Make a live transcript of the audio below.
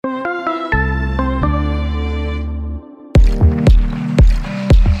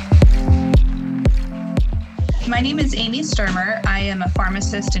My name is Amy Sturmer. I am a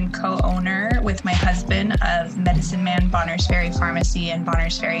pharmacist and co-owner with my husband of Medicine Man Bonners Ferry Pharmacy in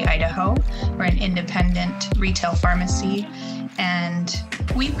Bonners Ferry, Idaho. We're an independent retail pharmacy, and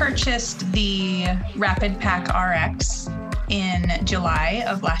we purchased the Rapid Pack RX in July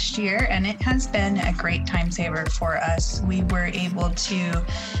of last year, and it has been a great time saver for us. We were able to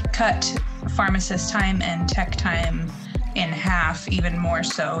cut pharmacist time and tech time in half, even more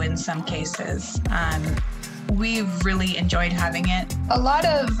so in some cases. We've really enjoyed having it. A lot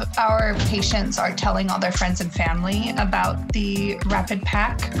of our patients are telling all their friends and family about the Rapid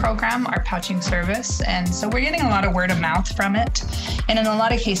Pack program, our pouching service. And so we're getting a lot of word of mouth from it. And in a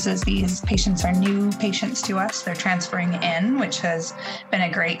lot of cases, these patients are new patients to us. They're transferring in, which has been a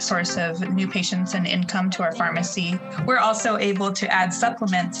great source of new patients and income to our pharmacy. We're also able to add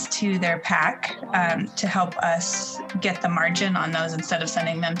supplements to their pack to help us get the margin on those instead of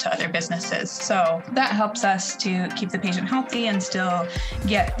sending them to other businesses. So that helps us to keep the patient healthy and still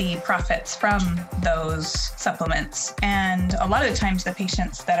get the profits from those supplements. And a lot of the times the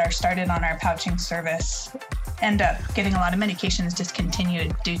patients that are started on our pouching service end up getting a lot of medications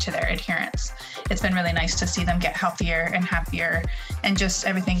discontinued due to their adherence. It's been really nice to see them get healthier and happier and just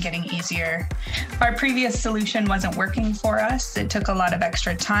everything getting easier. Our previous solution wasn't working for us. It took a lot of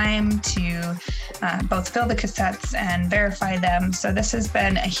extra time to both fill the cassettes and verify them. So this has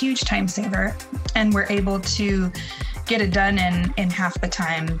been a huge time saver, and we're able to get it done in half the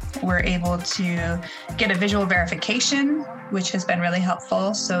time. We're able to get a visual verification, which has been really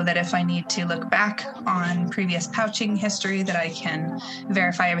helpful, so that if I need to look back on previous pouching history, that I can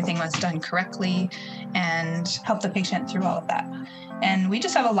verify everything was done correctly and help the patient through all of that. And we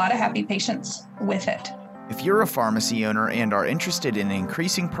just have a lot of happy patients with it. If you're a pharmacy owner and are interested in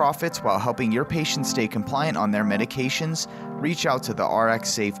increasing profits while helping your patients stay compliant on their medications, reach out to the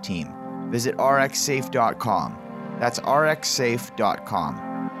RxSafe team. Visit rxsafe.com. That's rxsafe.com.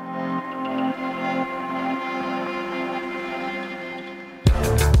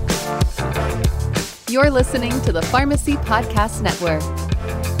 You're listening to the Pharmacy Podcast Network.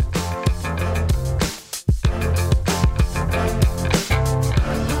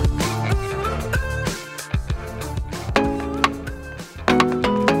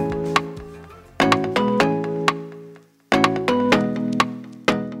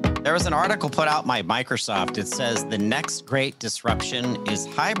 There was an article put out by Microsoft. It says the next great disruption is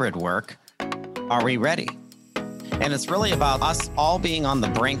hybrid work. Are we ready? And it's really about us all being on the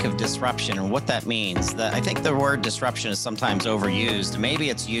brink of disruption and what that means. I think the word disruption is sometimes overused. Maybe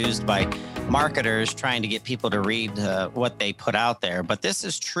it's used by marketers trying to get people to read what they put out there. But this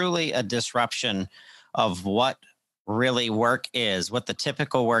is truly a disruption of what really work is, what the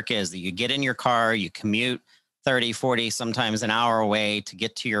typical work is, that you get in your car, you commute 30, 40, sometimes an hour away to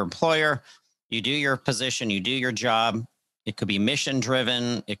get to your employer. You do your position, you do your job. It could be mission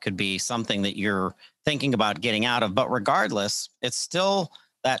driven. It could be something that you're thinking about getting out of. But regardless, it's still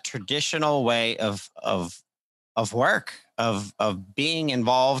that traditional way of work, of being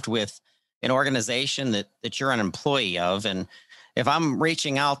involved with an organization that you're an employee of. And if I'm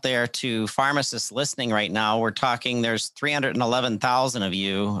reaching out there to pharmacists listening right now, we're talking there's 311,000 of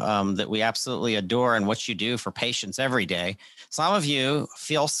you that we absolutely adore and what you do for patients every day. Some of you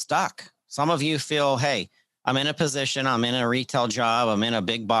feel stuck. Some of you feel, hey, I'm in a position, I'm in a retail job, I'm in a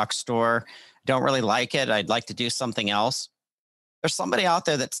big box store, don't really like it, I'd like to do something else. There's somebody out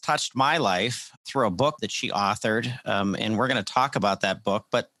there that's touched my life through a book that she authored, and we're going to talk about that book,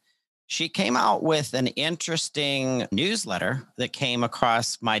 but she came out with an interesting newsletter that came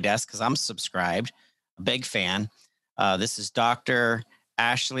across my desk because I'm subscribed, a big fan. This is Dr.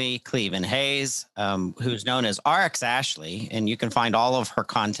 Ashley Cleven Hayes, who's known as RX Ashley, and you can find all of her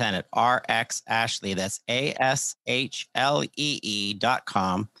content at RX Ashley. That's ASHLEE.com.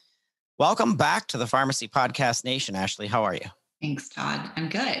 Welcome back to the Pharmacy Podcast Nation, Ashley. How are you? Thanks, Todd. I'm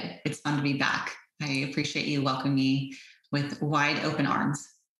good. It's fun to be back. I appreciate you welcoming me with wide open arms.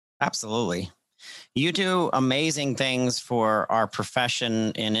 Absolutely. You do amazing things for our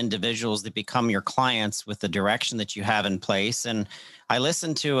profession and individuals that become your clients with the direction that you have in place. And I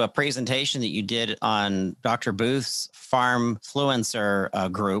listened to a presentation that you did on Dr. Booth's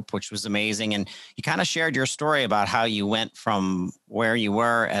Pharmfluencer group, which was amazing. And you kind of shared your story about how you went from where you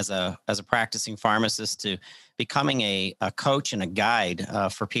were as a practicing pharmacist to becoming a coach and a guide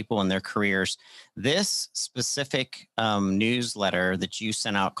for people in their careers. This specific newsletter that you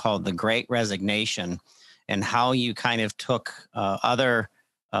sent out called The Great Resignation, and how you kind of took other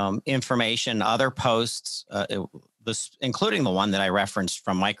information, other posts, this, including the one that I referenced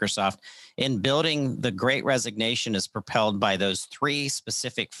from Microsoft, in building the Great Resignation is propelled by those three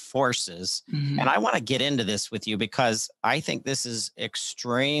specific forces. Mhm. And I want to get into this with you because I think this is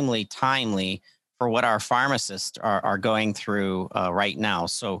extremely timely for what our pharmacists are going through right now.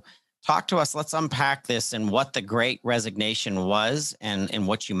 So talk to us. Let's unpack this and what the Great Resignation was and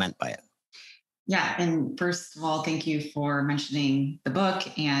what you meant by it. Yeah. And first of all, thank you for mentioning the book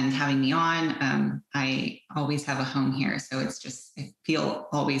and having me on. I always have a home here. So it's just, I feel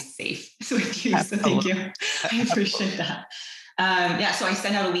always safe with you. So thank you. I appreciate that. So I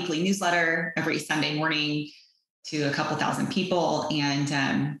send out a weekly newsletter every Sunday morning to a couple thousand people.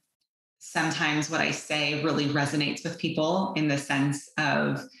 And sometimes what I say really resonates with people in the sense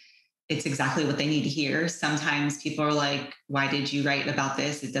of it's exactly what they need to hear. Sometimes people are like, why did you write about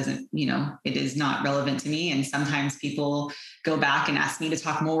this? It doesn't, it is not relevant to me. And sometimes people go back and ask me to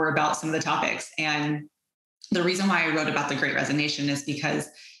talk more about some of the topics. And the reason why I wrote about the Great Resignation is because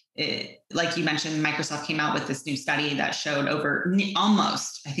like you mentioned, Microsoft came out with this new study that showed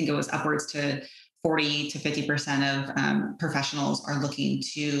I think it was upwards to 40 to 50% of professionals are looking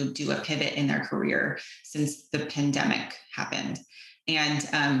to do a pivot in their career since the pandemic happened. And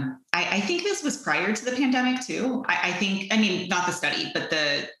I think this was prior to the pandemic too. I mean, not the study, but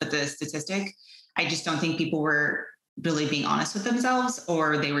the statistic. I just don't think people were really being honest with themselves,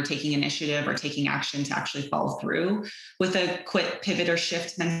 or they were taking initiative or taking action to actually follow through with a quit, pivot, or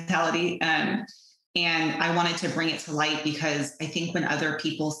shift mentality. And I wanted to bring it to light because I think when other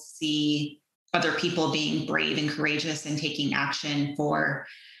people see other people being brave and courageous and taking action for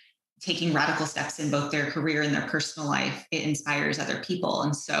taking radical steps in both their career and their personal life, it inspires other people.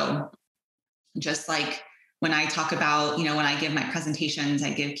 And so just like when I talk about, when I give my presentations,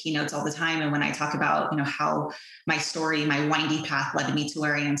 I give keynotes all the time. And when I talk about, how my story, my windy path led me to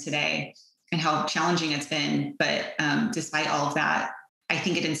where I am today and how challenging it's been. But despite all of that, I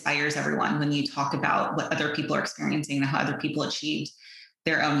think it inspires everyone when you talk about what other people are experiencing and how other people achieved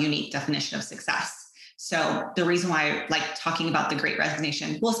their own unique definition of success. So the reason why I like talking about the Great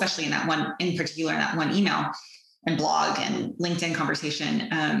Resignation, well, especially in that one email and blog and LinkedIn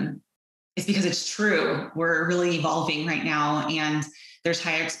conversation, is because it's true. We're really evolving right now, and there's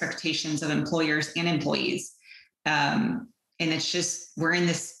high expectations of employers and employees. And it's just, we're in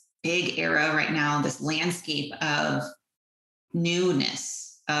this big era right now, this landscape of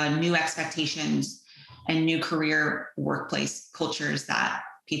newness, new expectations, and new career workplace cultures that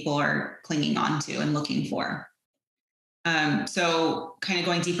people are clinging on to and looking for. So kind of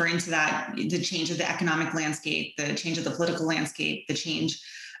going deeper into that, the change of the economic landscape, the change of the political landscape, the change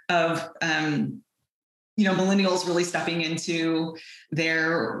of, millennials really stepping into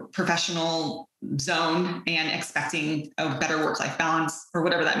their professional zone and expecting a better work-life balance, or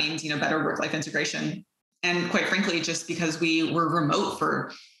whatever that means, better work-life integration. And quite frankly, just because we were remote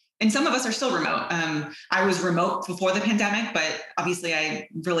and some of us are still remote. I was remote before the pandemic, but obviously I'm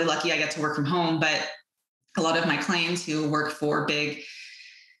really lucky I get to work from home. But a lot of my clients who work for big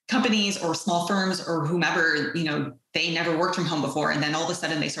companies or small firms or whomever, they never worked from home before. And then all of a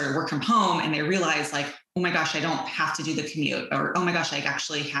sudden they started work from home and they realized like, oh my gosh, I don't have to do the commute, or, oh my gosh, I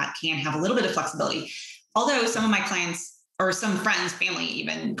actually can have a little bit of flexibility. Although some of my clients or some friends, family,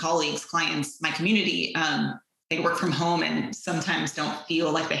 even colleagues, clients, my community, they work from home and sometimes don't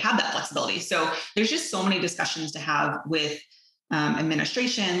feel like they have that flexibility. So there's just so many discussions to have with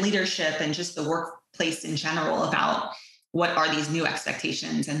administration, leadership, and just the workplace in general about what are these new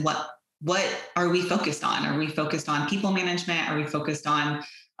expectations and what are we focused on? Are we focused on people management? Are we focused on,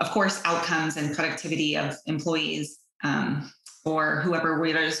 of course, outcomes and productivity of employees or whoever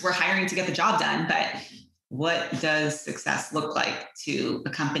we're hiring to get the job done? But what does success look like to a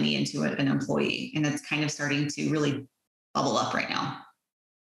company and to an employee? And it's kind of starting to really bubble up right now.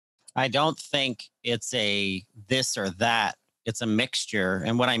 I don't think it's a this or that. It's a mixture.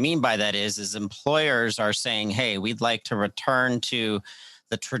 And what I mean by that is employers are saying, hey, we'd like to return to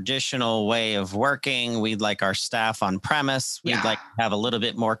the traditional way of working. We'd like our staff on premise. We'd like to have a little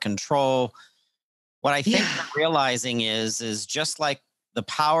bit more control. What I think they're realizing is just like the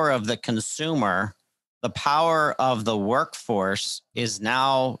power of the consumer, the power of the workforce is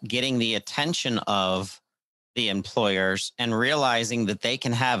now getting the attention of the employers and realizing that they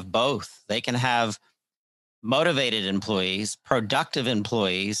can have both. They can have motivated employees, productive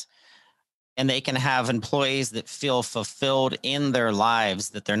employees, and they can have employees that feel fulfilled in their lives,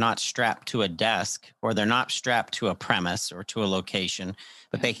 that they're not strapped to a desk or they're not strapped to a premise or to a location,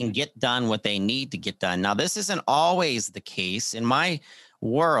 but they can get done what they need to get done. Now, this isn't always the case. In my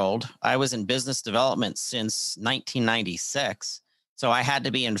world, I was in business development since 1996. So I had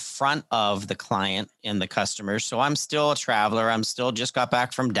to be in front of the client and the customers. So I'm still a traveler. I'm still just got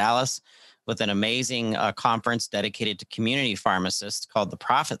back from Dallas with an amazing conference dedicated to community pharmacists called the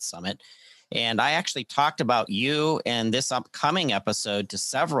Profit Summit. And I actually talked about you and this upcoming episode to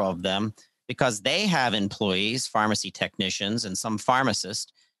several of them because they have employees, pharmacy technicians, and some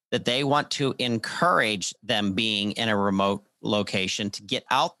pharmacists that they want to encourage them being in a remote location to get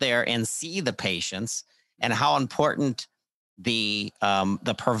out there and see the patients and how important the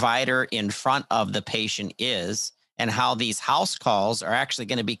provider in front of the patient is, and how these house calls are actually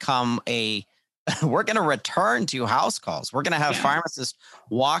going to become we're going to return to house calls. We're going to have pharmacists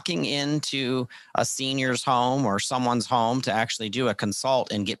walking into a senior's home or someone's home to actually do a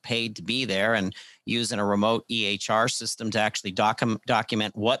consult and get paid to be there, and using a remote EHR system to actually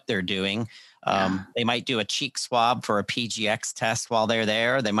document what they're doing. They might do a cheek swab for a PGX test while they're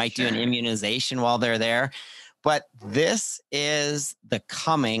there. They might do an immunization while they're there. But this is the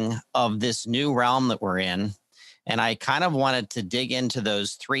coming of this new realm that we're in. And I kind of wanted to dig into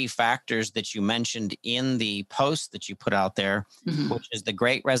those three factors that you mentioned in the post that you put out there, which is the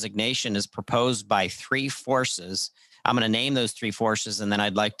Great Resignation is proposed by three forces. I'm going to name those three forces, and then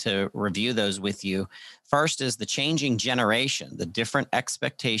I'd like to review those with you. First is the changing generation, the different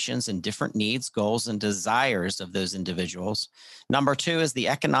expectations and different needs, goals, and desires of those individuals. Number two is the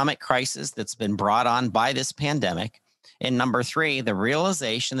economic crisis that's been brought on by this pandemic. And number three, the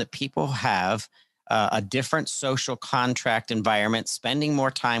realization that people have a different social contract environment, spending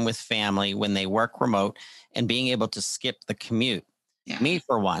more time with family when they work remote, and being able to skip the commute. Me,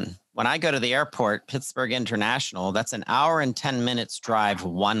 for one, when I go to the airport, Pittsburgh International, that's an hour and 10 minutes drive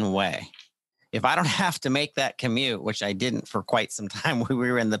one way. If I don't have to make that commute, which I didn't for quite some time when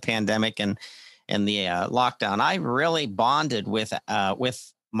we were in the pandemic and the lockdown, I really bonded with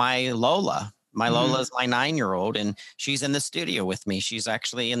my Lola. My Lola is my 9-year-old, and she's in the studio with me. She's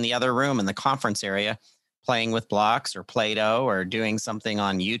actually in the other room in the conference area playing with blocks or Play-Doh or doing something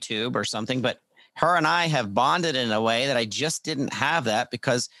on YouTube or something. But her and I have bonded in a way that I just didn't have that,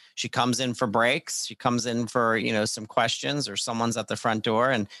 because she comes in for breaks. She comes in for, some questions, or someone's at the front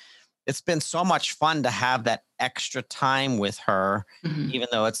door. And it's been so much fun to have that extra time with her, even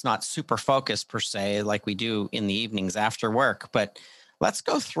though it's not super focused per se, like we do in the evenings after work. But let's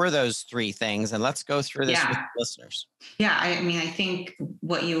go through those three things, and let's go through this with the listeners. Yeah. I think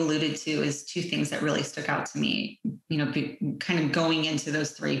what you alluded to is two things that really stuck out to me, kind of going into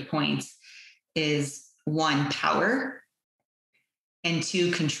those 3 points is 1, power, and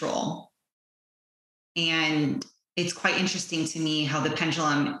 2, control. And it's quite interesting to me how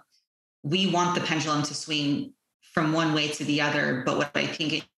we want the pendulum to swing from one way to the other, but what I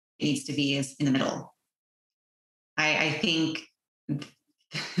think it needs to be is in the middle. I think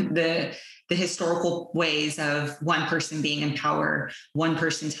the historical ways of one person being in power, one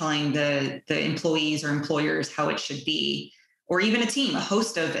person telling the employees or employers how it should be, or even a team, a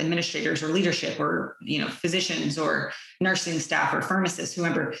host of administrators or leadership or physicians or nursing staff or pharmacists,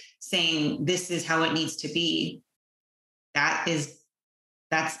 whoever, saying this is how it needs to be.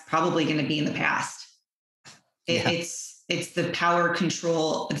 That's probably going to be in the past. It's the power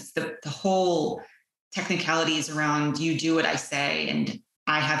control. It's the whole technicalities around you do what I say and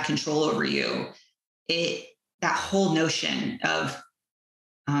I have control over you. That whole notion of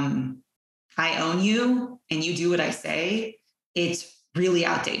I own you and you do what I say, it's really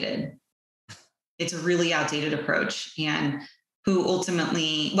outdated. It's a really outdated approach. And what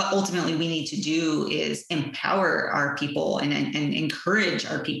ultimately we need to do is empower our people and encourage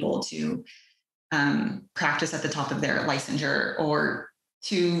our people to practice at the top of their licensure or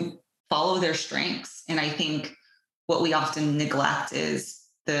to follow their strengths. And I think what we often neglect is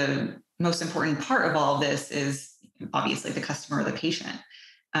the most important part of all of this is obviously the customer or the patient.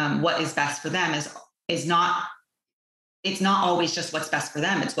 What is best for them is not always just what's best for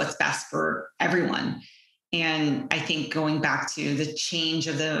them. It's what's best for everyone. And I think going back to the change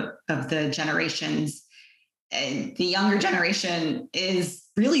of the generations, and the younger generation is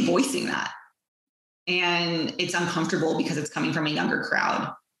really voicing that. And it's uncomfortable because it's coming from a younger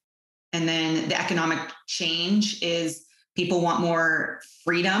crowd. And then the economic change is people want more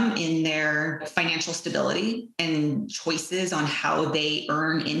freedom in their financial stability and choices on how they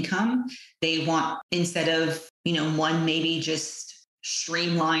earn income. They want, instead of, one maybe just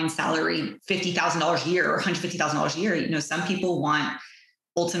streamlined salary, $50,000 a year or $150,000 a year, some people want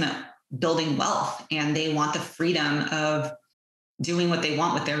ultimate building wealth, and they want the freedom of doing what they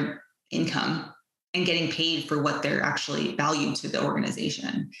want with their income and getting paid for what they're actually valued to the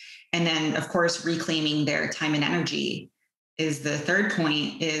organization. And then, of course, reclaiming their time and energy is the third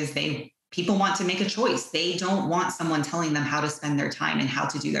point. Is they people want to make a choice. They don't want someone telling them how to spend their time and how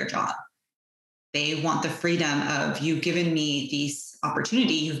to do their job. They want the freedom of, you've given me this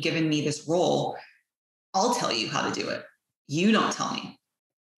opportunity, you've given me this role. I'll tell you how to do it. You don't tell me.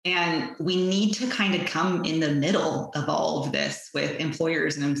 And we need to kind of come in the middle of all of this with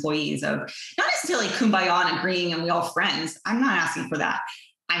employers and employees, of not necessarily kumbaya and agreeing and we all friends. I'm not asking for that.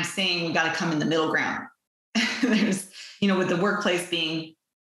 I'm saying we got to come in the middle ground. There's, with the workplace being,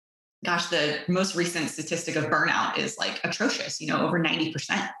 gosh, the most recent statistic of burnout is like atrocious, over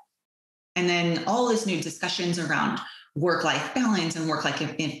 90%. And then all this new discussions around work-life balance and work-life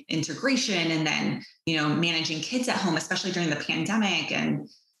integration, and then, managing kids at home, especially during the pandemic. And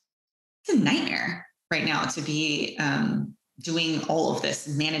it's a nightmare right now to be doing all of this,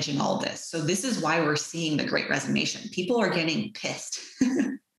 managing all of this. So this is why we're seeing the Great Resignation. People are getting pissed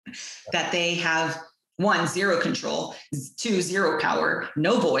that they have, 1, 0 control, 2, 0 power,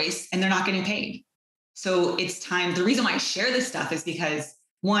 no voice, and they're not getting paid. So it's time. The reason why I share this stuff is because,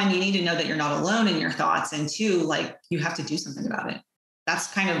 1, you need to know that you're not alone in your thoughts. And 2, like, you have to do something about it. That's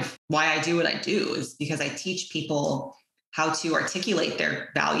kind of why I do what I do, is because I teach people how to articulate their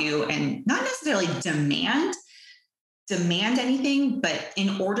value and not necessarily demand anything, but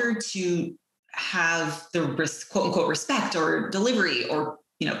in order to have the quote unquote respect or delivery or,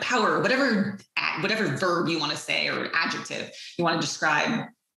 power, or whatever verb you want to say or adjective you want to describe,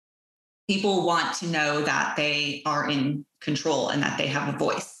 people want to know that they are in control and that they have a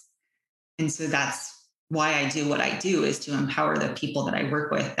voice. And so that's why I do what I do, is to empower the people that I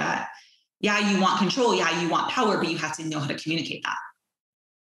work with, that, yeah, you want control. Yeah, you want power, but you have to know how to communicate that.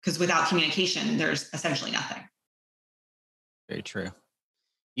 Because without communication, there's essentially nothing. Very true.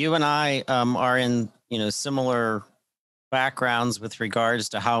 You and I are in, similar backgrounds with regards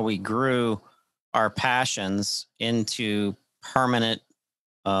to how we grew our passions into permanent,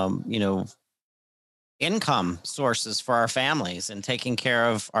 income sources for our families, and taking care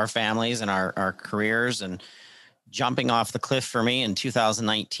of our families and our careers, and jumping off the cliff for me in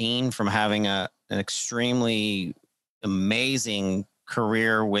 2019 from having an extremely amazing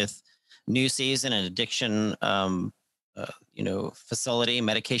career with New Season, an addiction, facility,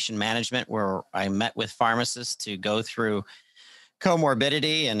 medication management, where I met with pharmacists to go through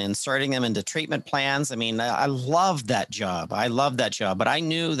comorbidity and inserting them into treatment plans. I mean, I loved that job. But I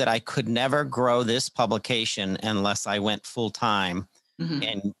knew that I could never grow this publication unless I went full time. Mm-hmm.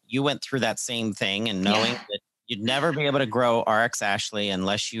 And you went through that same thing, and knowing that you'd never be able to grow RX Ashley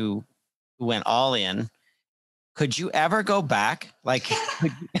unless you went all in. Could you ever go back? Like,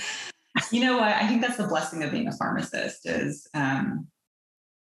 you know what? I think that's the blessing of being a pharmacist is, I'm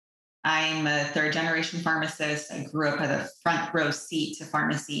a 3rd-generation pharmacist. I grew up at a front row seat to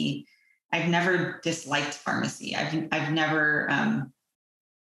pharmacy. I've never disliked pharmacy. I've never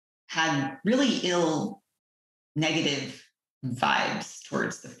had really negative vibes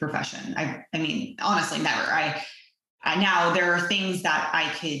towards the profession. I mean, honestly, never. I now there are things that I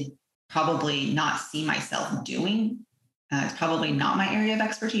could probably not see myself doing. It's probably not my area of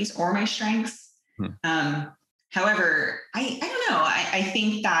expertise or my strengths. However, I don't know. I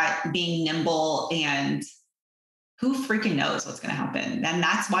think that being nimble, and who freaking knows what's going to happen. And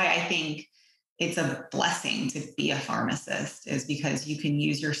that's why I think it's a blessing to be a pharmacist, is because you can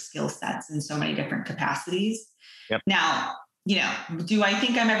use your skill sets in so many different capacities. Yep. Now, do I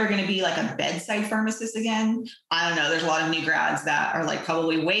think I'm ever going to be like a bedside pharmacist again? I don't know. There's a lot of new grads that are like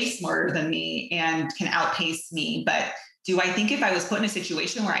probably way smarter than me and can outpace me. But do I think if I was put in a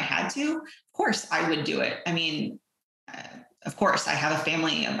situation where I had to, of course I would do it. I mean, of course I have a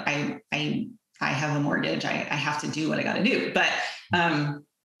family. I have a mortgage. I have to do what I got to do. But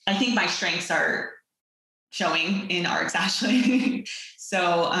I think my strengths are showing in RX Ashley.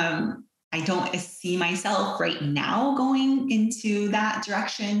 So I don't see myself right now going into that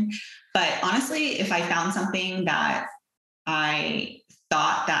direction. But honestly, if I found something that I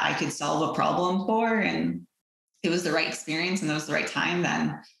thought that I could solve a problem for, and it was the right experience and it was the right time,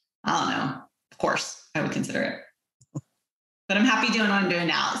 then I don't know. Of course, I would consider it. But I'm happy doing what I'm doing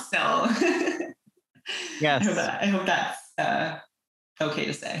now. So yes, I hope that's okay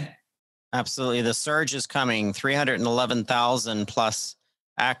to say. Absolutely. The surge is coming, 311,000 plus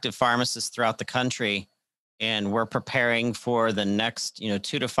active pharmacists throughout the country. And we're preparing for the next, 2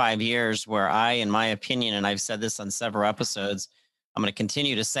 to 5 years, where I, in my opinion, and I've said this on several episodes, I'm going to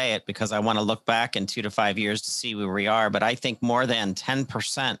continue to say it because I want to look back in 2 to 5 years to see where we are. But I think more than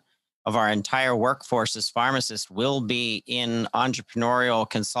 10% of our entire workforce as pharmacists will be in entrepreneurial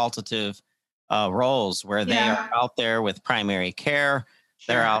consultative roles, where they are out there with primary care.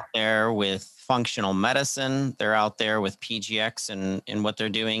 Sure. They're out there with functional medicine. They're out there with PGX and what they're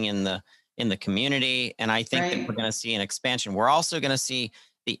doing in the in the community. And I think that we're going to see an expansion. We're also going to see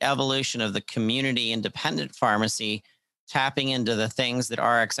the evolution of the community independent pharmacy tapping into the things that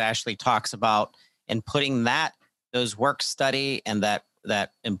RX Ashley talks about and putting those work study and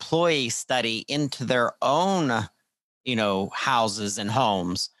that employee study into their own, houses and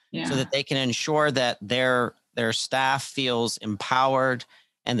homes, so that they can ensure that their staff feels empowered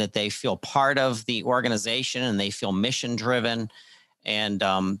and that they feel part of the organization and they feel mission driven. And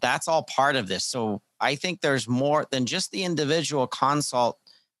that's all part of this. So I think there's more than just the individual consult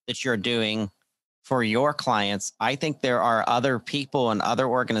that you're doing for your clients. I think there are other people and other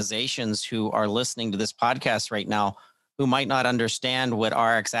organizations who are listening to this podcast right now who might not understand what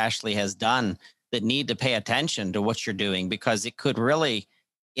RX Ashley has done, that need to pay attention to what you're doing, because it could really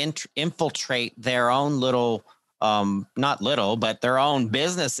infiltrate their own little, not little, but their own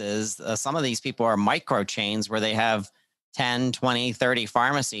businesses. Some of these people are micro chains where they have 10, 20, 30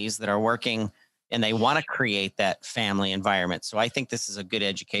 pharmacies that are working, and they want to create that family environment. So I think this is a good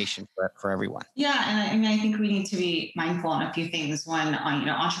education for everyone. Yeah. And I think we need to be mindful on a few things. One,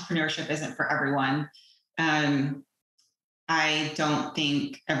 entrepreneurship isn't for everyone. I don't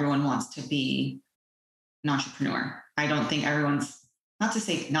think everyone wants to be an entrepreneur. I don't think everyone's, not to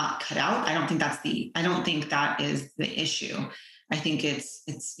say not cut out. I don't think that is the issue. I think it's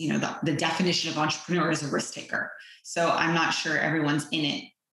the definition of entrepreneur is a risk taker. So I'm not sure everyone's in it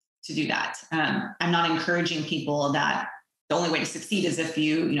to do that. I'm not encouraging people that the only way to succeed is if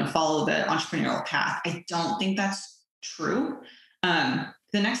you follow the entrepreneurial path. I don't think that's true.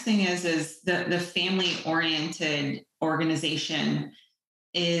 The next thing is the family-oriented organization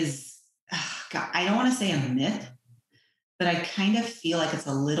is, I don't want to say a myth, but I kind of feel like it's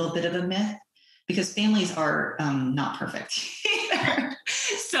a little bit of a myth, because families are not perfect either.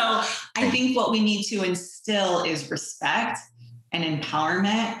 So I think what we need to instill is respect and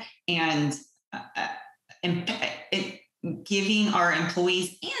empowerment, and giving our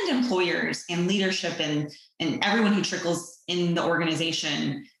employees and employers and leadership and everyone who trickles in the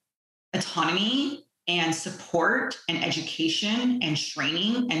organization autonomy and support and education and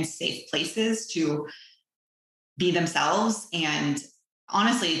training and safe places to be themselves. And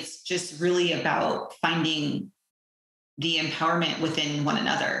honestly, it's just really about finding the empowerment within one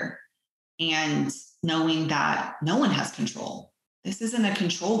another and knowing that no one has control. This isn't a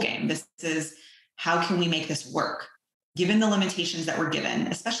control game. This is, how can we make this work? Given the limitations that we're given,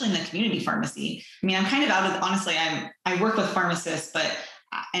 especially in the community pharmacy. I mean, I'm kind of out of, honestly, I work with pharmacists, but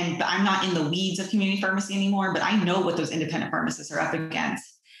I'm not in the weeds of community pharmacy anymore, but I know what those independent pharmacists are up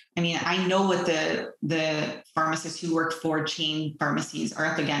against. I mean, I know what the pharmacists who work for chain pharmacies are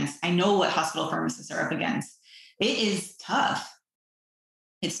up against. I know what hospital pharmacists are up against. It is tough.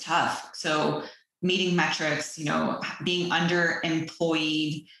 It's tough. So meeting metrics, being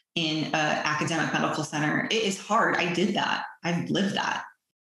underemployed in an academic medical center, it is hard. I did that. I've lived that.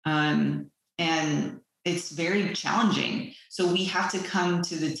 And it's very challenging. So we have to come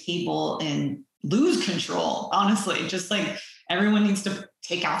to the table and lose control, honestly, just like everyone needs to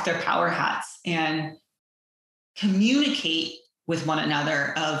take off their power hats and communicate with one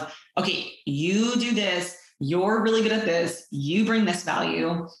another of, okay, you do this, you're really good at this, you bring this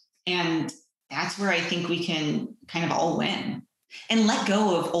value. And that's where I think we can kind of all win and let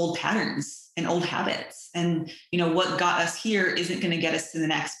go of old patterns and old habits. And, what got us here isn't going to get us to the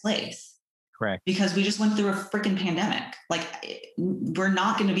next place. Correct. Because we just went through a freaking pandemic. Like, we're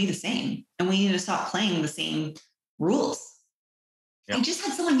not going to be the same, and we need to stop playing the same rules. Yep. I just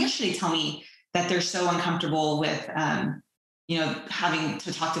had someone yesterday tell me that they're so uncomfortable with, having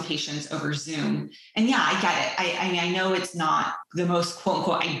to talk to patients over Zoom. And yeah, I get it. I mean, I know it's not the most quote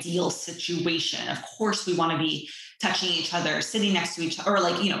unquote ideal situation. Of course, we want to be touching each other, sitting next to each other, or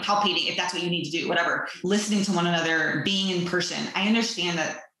palpating if that's what you need to do, whatever, listening to one another, being in person. I understand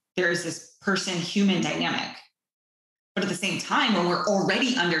that there's this person-human dynamic. But at the same time, when we're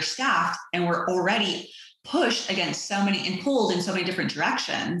already understaffed and we're already pushed against so many and pulled in so many different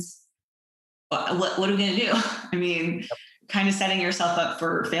directions, what are we going to do? I mean, kind of setting yourself up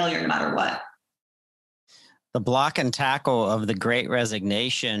for failure no matter what. The block and tackle of the Great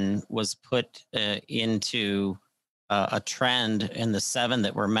Resignation was put into a trend in the 7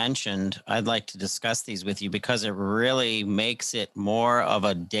 that were mentioned. I'd like to discuss these with you because it really makes it more of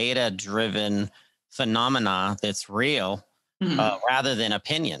a data-driven phenomena that's real rather than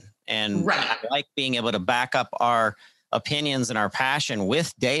opinion. And right. I like being able to back up our opinions and our passion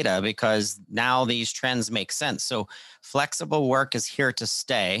with data, because now these trends make sense. So flexible work is here to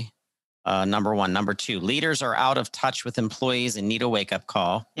stay. Number 1. Number 2, leaders are out of touch with employees and need a wake-up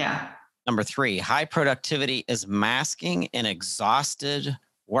call. Yeah. Number 3, high productivity is masking an exhausted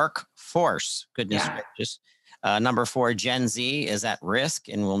workforce. Goodness Yeah. gracious. Number 4, Gen Z is at risk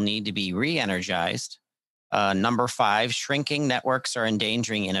and will need to be re-energized. Number 5, shrinking networks are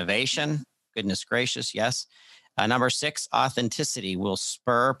endangering innovation. Goodness gracious, yes. Number 6, authenticity will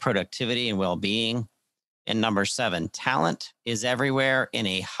spur productivity and well-being. And number 7, talent is everywhere in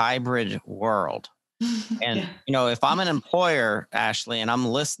a hybrid world. And, Yeah. if I'm an employer, Ashley, and I'm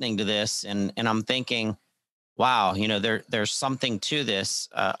listening to this and I'm thinking, wow, there's something to this.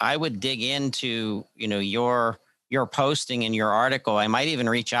 I would dig into, your posting and your article. I might even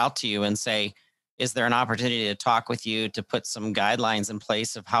reach out to you and say, is there an opportunity to talk with you to put some guidelines in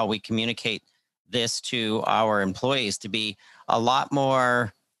place of how we communicate this to our employees to be a lot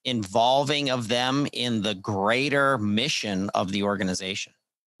more involving of them in the greater mission of the organization?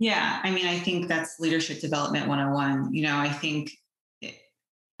 Yeah. I mean, I think that's leadership development 101. I think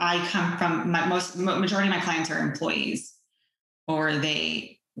I come from majority of my clients are employees or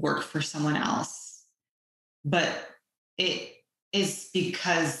they work for someone else. But it is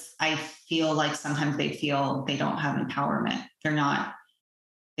because I feel like sometimes they feel they don't have empowerment.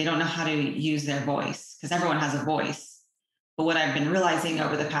 They don't know how to use their voice because everyone has a voice. But what I've been realizing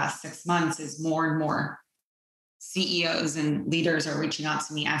over the past 6 months is more and more CEOs and leaders are reaching out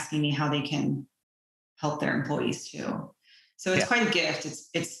to me, asking me how they can help their employees too. So it's quite a gift.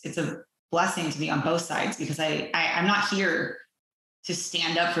 It's a blessing to be on both sides because I'm not here to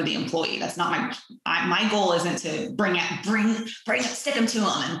stand up for the employee. That's not my goal isn't to bring it, stick them to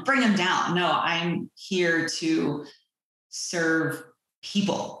them and bring them down. No, I'm here to serve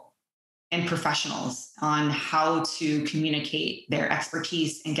people and professionals on how to communicate their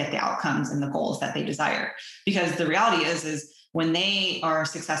expertise and get the outcomes and the goals that they desire. Because the reality is when they are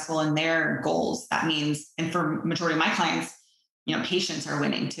successful in their goals, that means, and for majority of my clients, patients are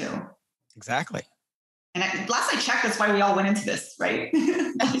winning too. Exactly. And last I checked, that's why we all went into this, right?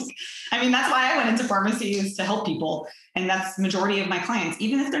 That's why I went into pharmacy, is to help people. And that's the majority of my clients,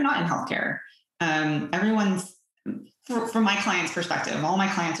 even if they're not in healthcare. Everyone's, from my client's perspective, all my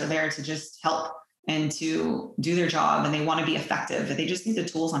clients are there to just help and to do their job, and they want to be effective, but they just need the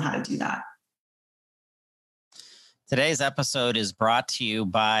tools on how to do that. Today's episode is brought to you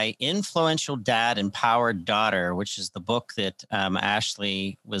by Influential Dad, Empowered Daughter, which is the book that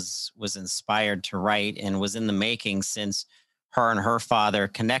Ashley was inspired to write and was in the making since her and her father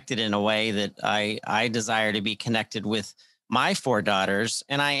connected in a way that I desire to be connected with my 4 daughters.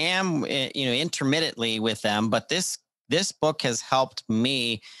 And I am, intermittently with them, but this book has helped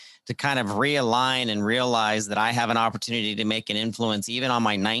me to kind of realign and realize that I have an opportunity to make an influence even on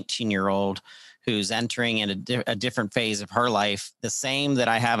my 19-year-old who's entering in a different phase of her life, the same that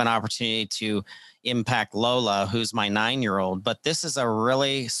I have an opportunity to impact Lola, who's my 9-year-old. But this is a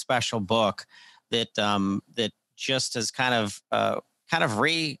really special book that that just has kind of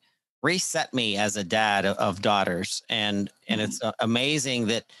reset me as a dad of daughters, and it's amazing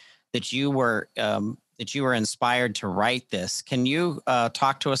that you were inspired to write this. Can you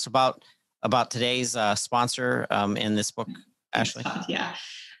talk to us about today's sponsor in this book, Ashley? Yeah.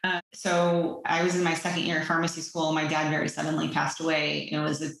 So I was in my 2nd year of pharmacy school. My dad very suddenly passed away. It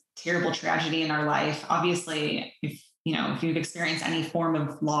was a terrible tragedy in our life. Obviously, if you've experienced any form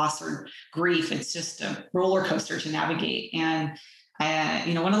of loss or grief, it's just a roller coaster to navigate. And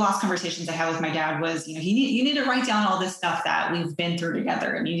one of the last conversations I had with my dad was, you need to write down all this stuff that we've been through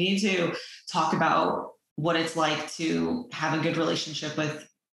together, and you need to talk about what it's like to have a good relationship with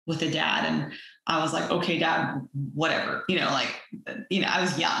a dad. And I was like, okay, Dad, whatever, I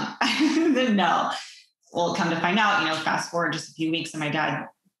was young. I didn't know. Well, come to find out, fast forward just a few weeks and my dad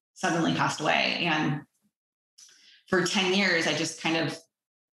suddenly passed away. And for 10 years, I just kind of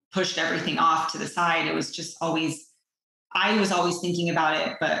pushed everything off to the side. It was just I was always thinking about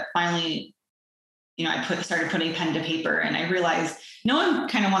it, but finally, I started putting pen to paper, and I realized no one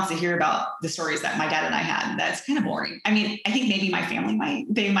kind of wants to hear about the stories that my dad and I had. That's kind of boring. I think maybe my family might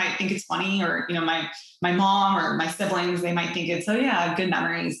think it's funny, or, my mom or my siblings, they might think it's, oh yeah, good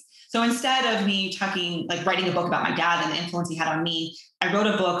memories. So instead of me writing a book about my dad and the influence he had on me, I wrote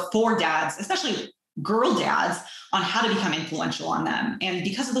a book for dads, especially girl dads, on how to become influential on them. And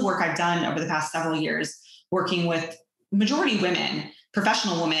because of the work I've done over the past several years, working with majority women,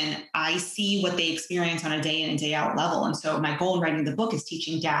 professional women, I see what they experience on a day in and day out level. And so my goal in writing the book is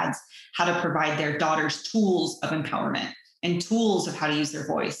teaching dads how to provide their daughters tools of empowerment and tools of how to use their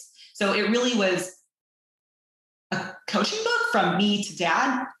voice. So it really was a coaching book from me to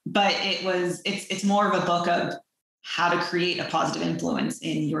dad, but it's more of a book of how to create a positive influence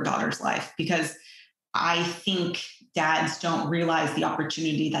in your daughter's life, because I think dads don't realize the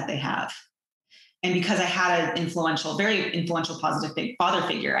opportunity that they have. And because I had an very influential, positive father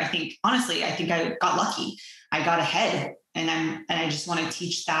figure, I think I got lucky. I got ahead, and I just want to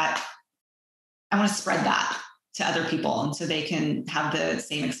teach that. I want to spread that to other people, and so they can have the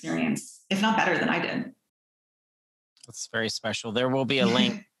same experience, if not better than I did. That's very special. There will be a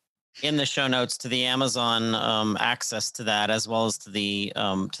link in the show notes to the Amazon access to that, as well as to the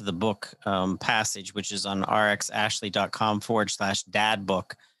book passage, which is on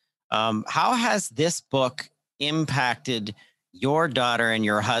rxashley.com/dadbook. How has this book impacted your daughter and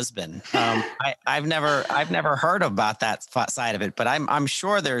your husband? I've never heard about that side of it, but I'm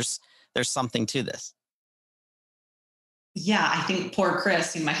sure there's something to this. Yeah, I think poor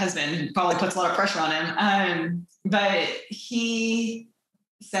Chris, my husband, probably puts a lot of pressure on him. But he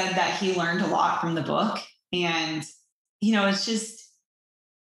said that he learned a lot from the book, and it's just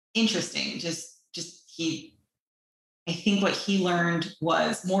interesting. I think what he learned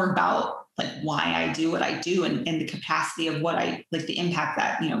was more about like why I do what I do, and the capacity of what I like, the impact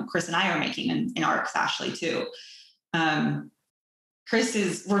that Chris and I are making in RX Ashley too. We're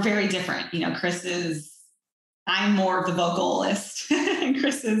very different. I'm more of the vocalist, and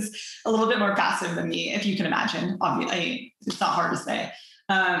Chris is a little bit more passive than me, if you can imagine. Obviously, it's not hard to say.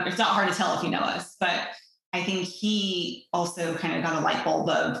 It's not hard to tell if you know us, but I think he also kind of got a light bulb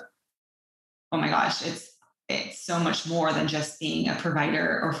of, oh my gosh, it's so much more than just being a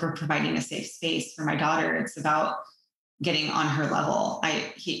provider or for providing a safe space for my daughter. It's about getting on her level.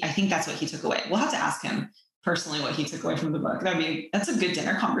 I think that's what he took away. We'll have to ask him personally what he took away from the book. That's a good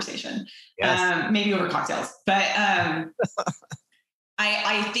dinner conversation. Yes. Maybe over cocktails. But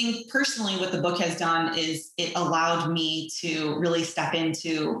I think personally what the book has done is it allowed me to really step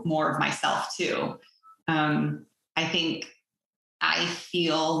into more of myself too. I think I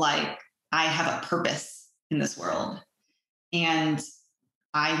feel like I have a purpose in this world, and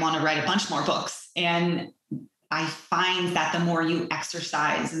I want to write a bunch more books. And I find that the more you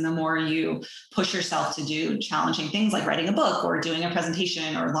exercise and the more you push yourself to do challenging things like writing a book or doing a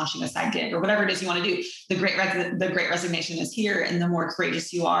presentation or launching a side gig or whatever it is you want to do, the great resignation is here. And the more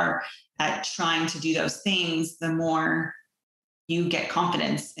courageous you are at trying to do those things, the more you get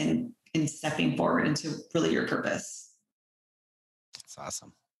confidence in stepping forward into really your purpose. That's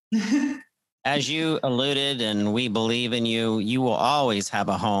awesome. As you alluded, and we believe in you, you will always have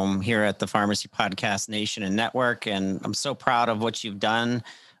a home here at the Pharmacy Podcast Nation and Network. And I'm so proud of what you've done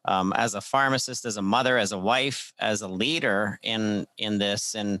as a pharmacist, as a mother, as a wife, as a leader in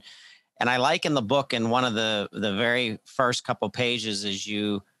this. And I like in the book, in one of the very first couple pages, is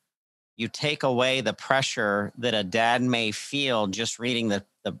you take away the pressure that a dad may feel just reading the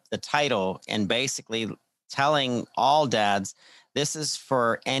title, and basically telling all dads, this is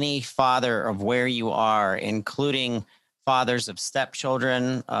for any father of where you are, including fathers of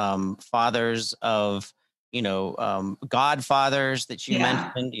stepchildren, fathers of, godfathers that you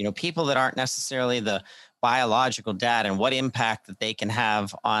mentioned, people that aren't necessarily the biological dad, and what impact that they can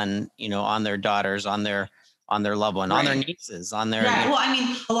have on, on their daughters, on their loved one, on their nieces, on their. Well,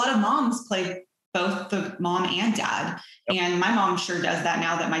 a lot of moms play both the mom and dad. Yep. And my mom sure does that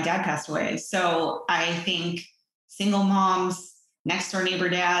now that my dad passed away. So I think single moms, next door neighbor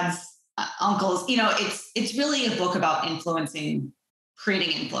dads, uncles, it's really a book about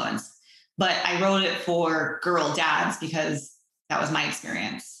creating influence. But I wrote it for girl dads because that was my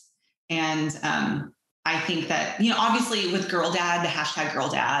experience. And I think that, obviously with girl dad, the hashtag girl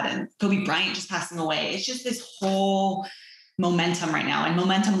dad, and Kobe Bryant just passing away, it's just this whole momentum right now, and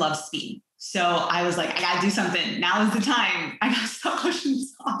momentum loves speed. So I was like, I got to do something. Now is the time. I got to stop pushing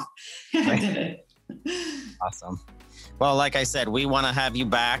this off. And I did it. Awesome. Well, like I said, we want to have you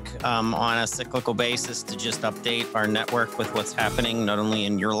back on a cyclical basis to just update our network with what's happening, not only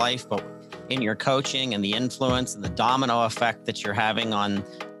in your life, but in your coaching, and the influence and the domino effect that you're having on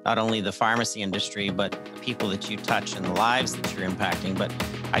not only the pharmacy industry, but the people that you touch and the lives that you're impacting. But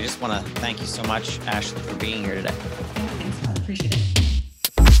I just want to thank you so much, Ashley, for being here today.